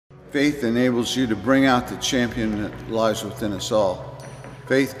Faith enables you to bring out the champion that lies within us all.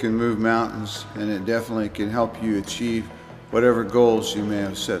 Faith can move mountains, and it definitely can help you achieve whatever goals you may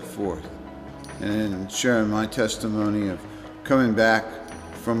have set forth. And in sharing my testimony of coming back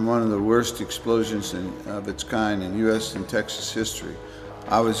from one of the worst explosions of its kind in U.S. and Texas history,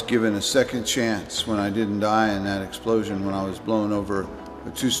 I was given a second chance when I didn't die in that explosion when I was blown over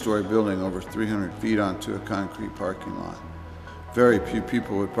a two-story building over 300 feet onto a concrete parking lot. Very few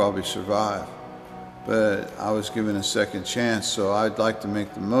people would probably survive, but I was given a second chance, so I'd like to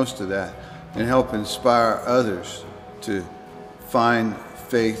make the most of that and help inspire others to find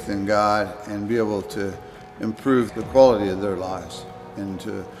faith in God and be able to improve the quality of their lives and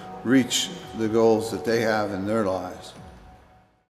to reach the goals that they have in their lives.